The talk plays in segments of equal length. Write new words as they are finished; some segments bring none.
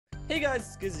Hey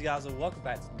guys, it's Gizzy Gazza, welcome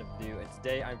back to another video, and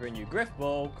today I'm bringing you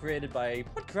GRIFBALL, created by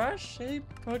Podcrash. Hey,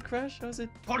 Podcrash, how's it?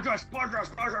 Podcast.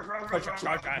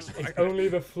 It's only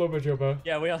the flubberjubber.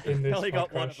 Yeah, we only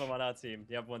got one of Podcrash. them on our team.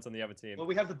 The other one's on the other team. Well,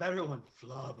 we have the better one.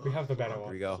 Flubber. We have the better one.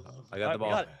 Here we go. I got the We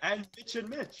ball. got, And Mitch and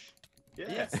Mitch. Yeah.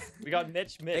 yes, we got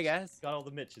Mitch. Hey, guys. Got all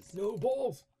the Mitches. No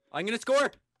balls. I'm gonna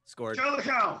score. Scored. Kill the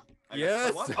cow.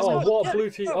 Yes. What? Oh, what blue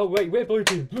team? Oh wait, we're blue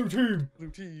team. Blue team. Blue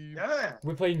team. Yeah.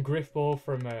 We're playing GRIFBALL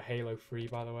from Halo 3,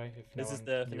 by the way. If no This is one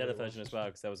the knew vanilla what it version was. as well,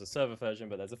 because there was a server version,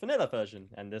 but there's a vanilla version,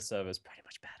 and this server is pretty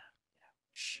much better.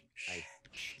 Shh, Nice.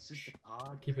 This is the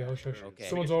pod. Keep it hush hush. Okay.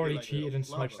 Someone's Make it feel already like a cheated little and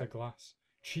smashed the flubber. glass.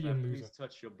 Cheating Please loser.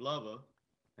 touch your blubber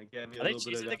and get me a Are they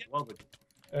little bit of cheating that again? blubber.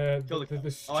 The Kill the cow.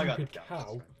 Oh, I got stupid the cow. cow. That's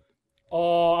right.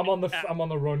 Oh, I'm on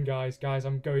the run, guys. Guys,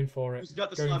 I'm going for it. Who's got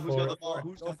the Going slime? Who's for got the it. ball?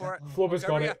 Who's Go got for that it. ball? Flubber's got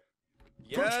Cover it. ya.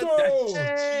 Yes. Touchdown!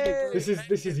 That's cheating.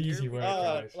 This is easy work,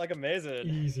 Oh, guys. like amazing.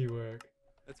 Easy work.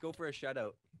 Let's go for a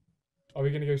shutout. Are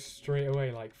we gonna go straight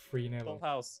away like 3-0? Full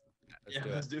house. Let's Yeah, do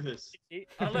let's it. do this. I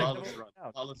like Flawless them run.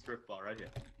 all. Flawless grip ball right here.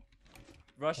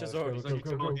 Rush is Let's go, already. It's like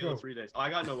you took on go. 3 days. Oh, I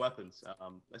got no weapons.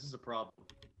 This is a problem.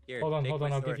 Here, Hold on, take hold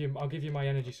my on. sword. I'll give you my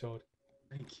energy sword.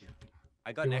 Thank you.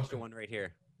 I got an You're extra welcome. one right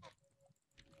here.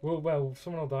 Well,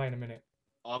 someone will die in a minute.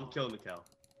 Oh, I'm killing the cow.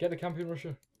 Get the camping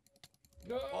rusher.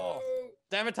 No. Oh.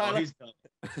 Damn it, Oh, Tyler. he's done.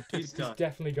 He's He's done.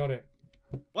 definitely got it.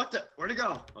 What the? Where'd it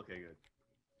go? Okay, good.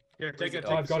 Here, take it. Oh,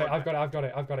 Take I've the got it. sword I've got it.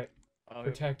 back. I've got it. Oh,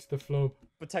 Protect the flub.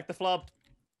 protect the flub.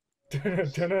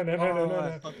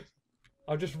 No. Oh,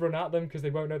 I'll just run at them because they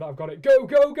won't know that I've got it. Go,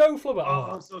 flubber. oh,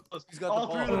 Oh, I'm so close. He's got All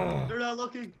the three of ball. them. They're not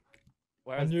looking.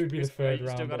 Where I is- knew it'd be the wait, third you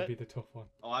still round. got That'd it? be the tough one.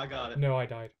 Oh, I got it. No, I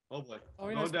died. Oh boy. Oh, I'm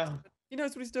he going knows- down. He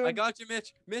knows what he's doing. I got you,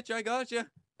 Mitch. Mitch, I got you.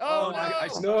 Oh, Oh, no! I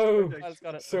No. Tyler's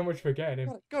got it. So much for getting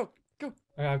him. Go, go.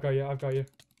 I've got you. I've got you.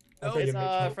 No, I've got you, It's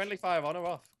Mitch. friendly fire on or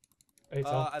off. It's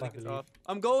off, I think it's believe. off.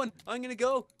 I'm going. I'm gonna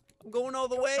go. I'm going all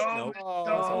the way. Oh, No.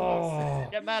 Oh.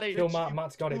 Get Maddie. Kill Matt.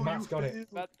 Matt's got it. Oh, Matt's you got it.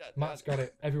 failed. Matt's got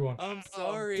it. Everyone. I'm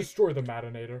sorry. Destroy the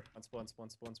Madinator. Spawn.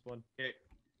 Okay.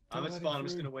 I'm Don't at let spawn. him I'm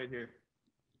just through. gonna wait here.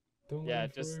 Don't Yeah,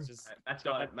 let him through. just Matt's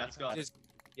got it. Matt's got it. Just,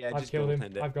 yeah, I've just killed him.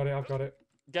 goaltend it. I've got it. I've got it.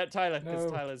 get Tyler, because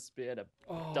No. Tyler's being a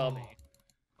Oh. dummy.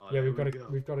 Oh, Yeah, there we've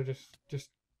got to just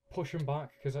push them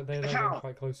back because they're cow. getting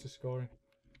quite close to scoring.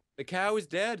 The cow is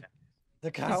dead.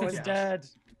 The cow is Yeah. dead.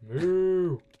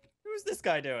 Moo! Who's this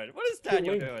guy doing? What is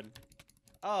Daniel Link. doing?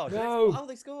 Oh, No. Oh,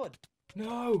 they scored.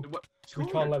 No! What? We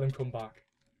can't let them come back.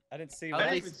 I didn't see How I that.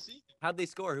 they- didn't even see it. How'd they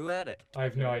score? Who had it? I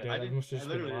have no idea. I That must have just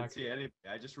been literally lag. didn't see anything.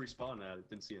 I just respawned and I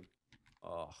didn't see him.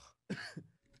 Oh.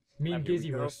 Me and Here we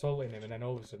Gizzy were go. assaulting him, and then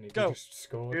all of a sudden he Go. just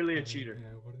scored. Clearly a And, cheater.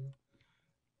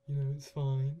 You know, it's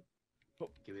fine.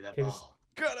 Give me that Okay, this- ball.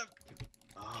 Got him. Kill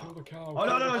Oh. the cow. Oh,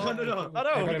 no, no, no, no, no. Oh, no, I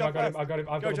got he him. got I got him. I got him.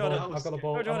 I've Go, got the Jordan. ball. I've got the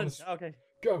ball. Go, I'm on Jordan. the Okay.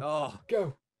 Go. Oh.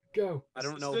 Go. I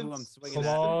don't know who I'm swinging Come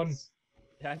at. on.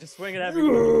 Yeah, just swing it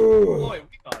everywhere. Boy,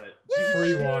 we got it.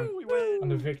 3-1. We win.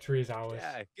 And the victory is ours.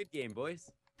 Yeah, good game, boys.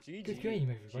 GG. Good game,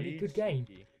 everybody. Good GG. game.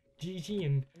 GG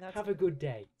and that's have a good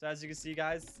day. So as you can see,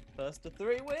 guys, first to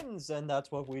 3 wins, and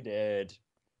that's what we did.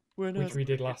 Which we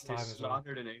did last They time as well.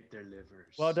 slaughtered and ate their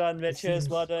livers. Well done, Mitches. seems-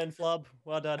 Well done, Flub.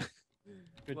 Well done.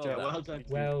 Good Well job. done. Well done.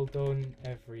 Well done,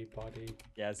 everybody.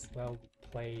 Yes. Well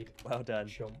played, Well done.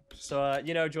 chumps. So,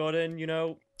 Jordan,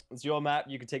 it's your map.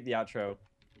 You can take the outro.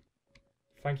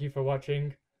 Thank you for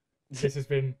watching. This has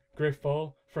been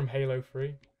GRIFBALL from Halo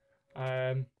 3.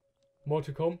 More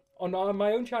to come on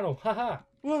my own channel. Haha.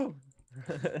 Woo!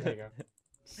 There you go.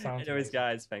 Sounds Anyways, amazing.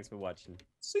 guys, thanks for watching.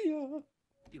 See ya.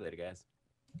 See you later, guys.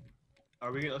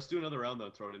 Are we gonna? Let's do another round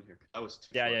though. Throw it in here. That was too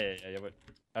Yeah, short. yeah. But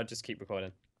I'll just keep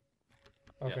recording.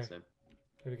 Okay, Yeah, same.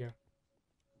 here we go.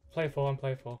 Play 4 and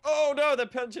play 4. Oh no, they're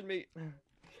punching me.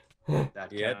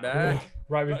 That Get cow. back.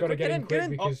 Right, we've got to Get get in, in get quick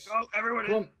in. because Oh, everyone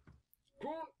come in. on.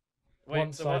 Come on. Wait,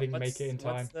 Once so I what- didn't make what's- it in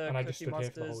time, what's the and I just Cookie stood here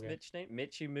for the whole Monster's game. Mitch name?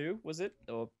 Mitchy Moo, was it?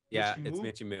 Or Yeah, Mitchy it's Moo?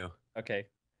 Mitchy Moo. okay,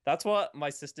 that's what my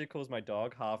sister calls my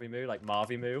dog, Harvey Moo, like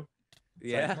Marvy Moo.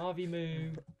 Yeah. Harvey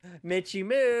Moo. Mitchy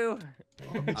Moo. Oh,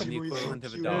 I'm Mitchy the Moo, equivalent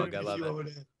of a Mitchy dog, Moo, I love Mitchy it. over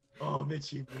there. Oh,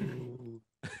 Mitchy Moo.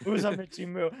 Who's a Mitchy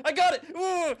Moo? I got it.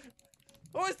 Ooh.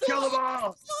 Oh, it's Kill them alive.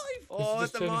 all. It's alive. Oh, This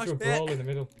it's just a turned mosh into a brawl pit. in the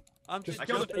middle. I'm Just, I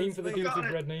just killed just it. aim for the We dudes got with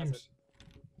it. red names.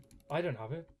 I don't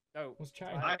have it. No. What's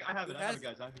chatting? I have it,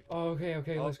 guys. I have it. Oh,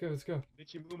 okay, Oh. let's go.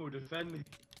 Mitchy Moo, defend me.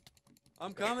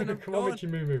 I'm coming. I'm Come on, going. Mitchy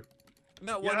Moo Moo. I'm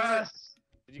at 1 heart. Yes.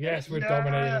 Did you get Yes, it? we're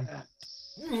dominating.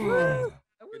 Yes.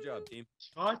 Good job, team.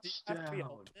 Have to be Touchdown.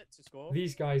 alternate to score.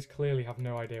 These guys clearly have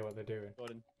no idea what they're doing.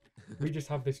 Jordan, We just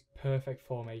have this perfect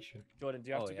formation. Jordan, do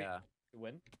you have Oh, to be yeah. to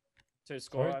win? To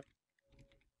score? Sorry?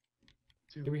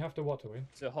 Do we have to what to win?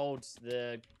 To hold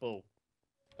the ball.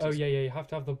 Oh yeah, you have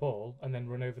to have the ball and then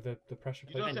run over the pressure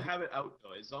You plate. don't have to have it out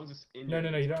though, as long as it's in. No,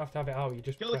 your you don't have to have it out. You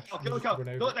just Kill the press. cow, You kill the just cow. run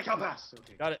Don't over. let the cow pass.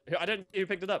 Okay. Got it. I didn't. You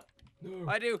picked it up. No.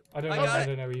 I do. I don't I know. got I it.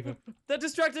 don't know either. They're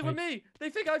distracted with me. They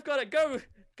think I've got it. Go,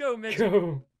 Mitch.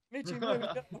 Go. Mitchy Moo, go.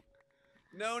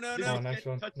 No, no, Did Oh, no. you nice get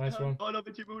one, touchdown? nice one. Oh no,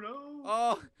 Mitchy Moo, no.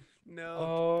 Oh, no.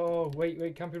 Oh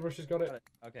wait, Camping Rush has got Got it,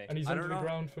 it. Okay. and he's I under don't the know.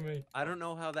 ground for me. I don't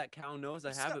know how that cow knows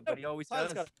I have it, No, but he always Tyler's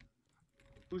does. got it.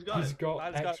 Who's got He's it? got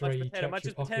Tyler's got X-ray. potato. Check your Much's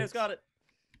potato's pockets. got it.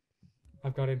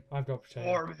 I've got him. I've got potato.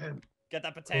 Form him. Get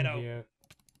that Come potato. here.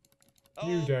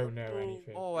 You don't know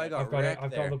anything. Oh, I got I've got it. wrecked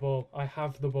I've there. got the ball. I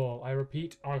have the ball. I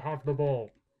repeat, I have the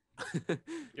ball.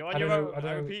 You're I on your don't know- own. I don't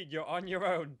I know. repeat, you're on your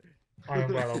own. I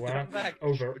am well aware. Come back.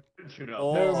 Over. You know.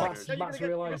 Oh. No, Oh. Matt's You're gonna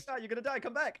realised. You're gonna die.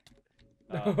 Come back.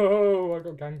 Oh, I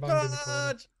got gangbanged in the corner.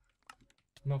 Charge!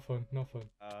 Not fun. Not fun.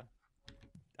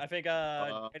 I think it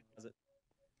does it.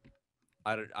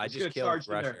 I Let's just get killed charged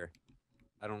in there. Rusher.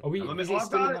 I don't. Are we? I'm Is in- it I've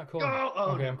still got in it. that corner? Go!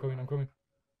 Oh, Okay, no. I'm coming. I'm coming.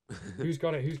 Who's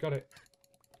got it? Who's got it?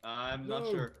 I'm not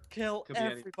No. sure. Kill Could be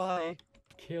any- everybody.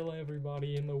 Kill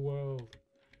everybody in the world.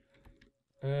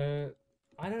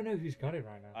 I don't know who's got it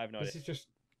right now. I have no This idea. is just.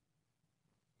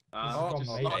 Oh, Just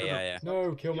just made start it. with Yeah.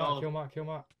 No, kill Y'all- Matt. Kill Matt. Kill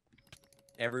Matt.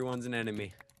 Everyone's an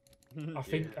enemy. I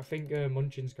think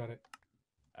Munchin's got it.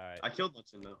 Alright. I killed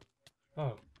Munson though.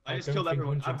 Oh. I just don't killed think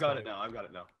everyone. Munchin's I've got it now. I've got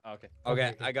it now. Okay. Okay,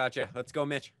 Okay. I got you. Let's go,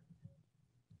 Mitch.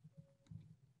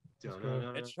 Let's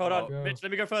go. Mitch, hold on. Go. Mitch,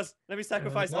 let me go first. Let me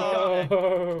sacrifice.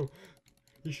 No.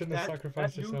 You shouldn't have That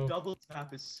sacrificed new yourself. double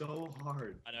tap is so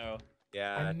hard. I know.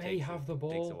 Yeah. I it may have the takes a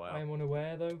ball. while. I am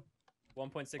unaware though.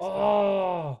 1.6.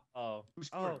 Oh. Oh. Who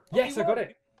scored? Yes, I got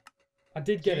it. I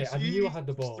did get it. I knew I GG. had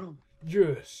the ball.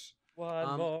 Yes.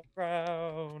 One more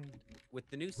round. With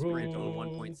the new sprint on Roll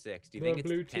 1.6, do you the think it's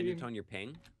blue dependent team. on your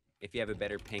ping? If you have a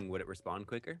better ping, would it respond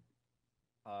quicker?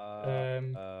 What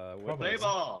Play was it?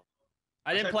 ball.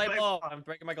 I didn't said play play ball. ball. I'm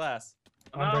breaking my glass.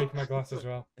 I'm breaking my glass as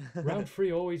well. Round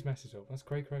 3 always messes up. That's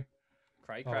cray. Cray,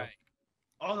 Oh. cray.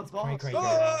 Oh, the ball. Cray,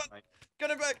 Ah!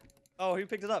 Get it back. Oh, who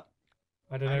picked it up?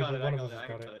 I don't I know, got but it, one I of us got has it, I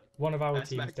got got it. it. One of our I teams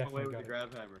smacked him away definitely with got the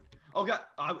it. grab hammer. Oh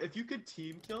god, if you could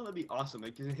team kill, that'd be awesome.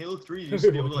 Like 'cause in Halo 3, you used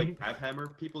to be able to like grab hammer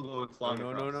people going No, flying no,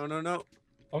 across. no.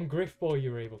 On GRIFBALL,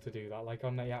 you were able to do that, like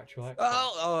on the actual Xbox.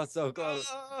 Oh, so close.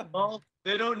 Oh,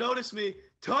 they don't notice me.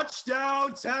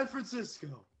 Touchdown, San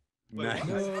Francisco. Wait, Nice.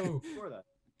 what? No. Before that.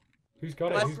 Who's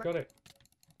got it? Let's- Who's got it?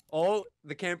 Oh,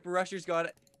 the camper rusher's got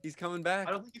it. He's coming back.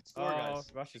 I don't think it's score, Oh,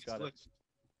 guys. Rush has got it. Glitched.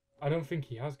 I don't think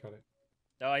he has got it.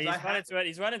 No, he's I run had into it.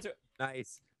 He's run into it.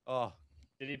 Nice. Oh,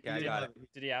 Did he? Yeah, I did, got he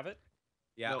did he have it?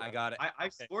 yeah, No, I got it. I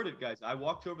scored it, guys. I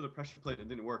walked over the pressure plate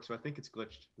and it didn't work, so I think it's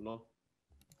glitched. No.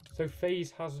 So FaZe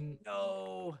hasn't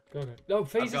No. got it. No,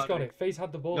 FaZe has got got it. it. FaZe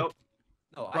had the ball. Nope.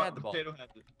 No, I had the ball. Potato had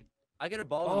it. I get a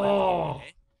ball. Oh. In my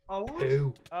hand, Oh, what?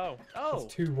 2. Oh,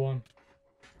 It's 2-1.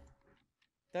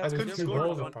 That's I couldn't there's good. two score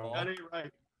balls it. apart. That ain't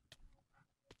right.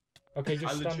 Okay, I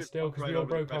just stand legit still walked because right we all over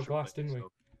the broke our pressure glass, plate, didn't we?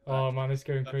 so- Oh man, it's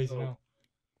going That's crazy so- now.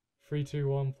 3, 2,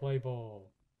 1, play ball.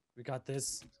 We got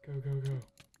this. Go.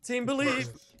 Team Let's believe. do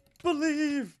this.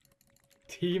 Believe.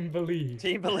 Team believe.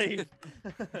 Team believe.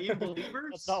 Team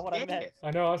believers? That's not what I Yeah. meant.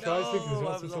 I know, that's what I was thinking as No, well.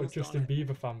 I It's was just like almost Justin on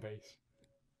Bieber fan base.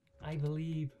 I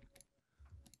believe.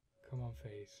 Come on,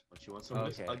 FaZe. What, you want some of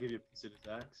this? Okay. I'll give you a piece of his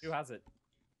axe. Who has it? I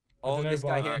Oh, don't know, this but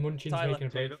guy I here. think Munchin's Tyler. making a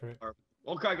break Potato? for it. Or-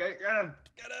 Okay, get him.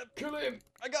 Get him. Kill him!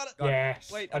 I got it. Got it.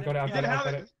 Yes! Wait, I've got it, I I've You got didn't it, I've have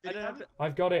got it. it. You I didn't didn't have have it.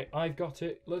 I've got it, I've got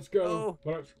it. Let's go. Oh.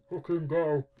 Let's fucking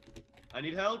go. I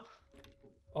need help.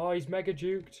 Oh, he's mega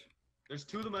juked. There's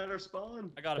 2 of them at our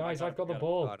spawn. I got him. Guys, I've got the it.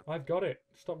 ball. Got him. I've got it.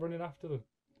 Stop running after them.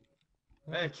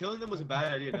 Hey, killing them was a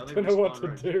bad idea. Now I they don't know what respawn to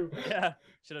right. do. Yeah.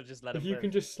 Should have just let If him you live.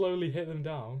 can just slowly hit them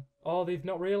down. Oh, they've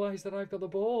not realised that I've got the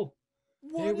ball.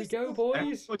 Here we go, boys.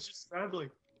 Everyone's just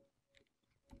scrambling.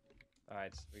 All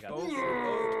right, we got Go. this.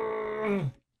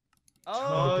 Oh,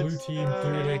 Oh, the blue team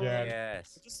do it again.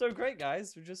 Yes. we're just so great,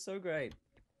 guys. We're just so great.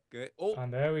 Good. Oh,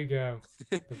 And there we go.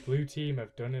 The blue team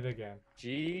have done it again.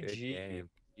 good GG. game.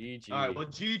 GG. Alright, well,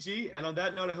 GG. And on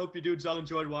that note, I hope you dudes all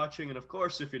enjoyed watching. And of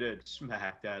course, if you did,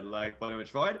 smack that like button,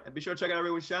 Mitch Void. And be sure to check out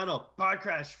everyone's channel.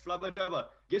 Podcrash, Flubba Dubba,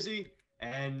 Gizzy,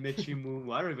 and Mitchy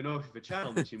Moo. I don't even know if you have a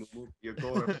channel, Mitchy Moo. You're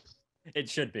gorgeous. It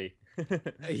should be.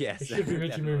 Yes. It should be Mitchy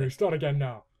definitely. Moo. Start again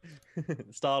now.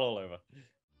 Start all over.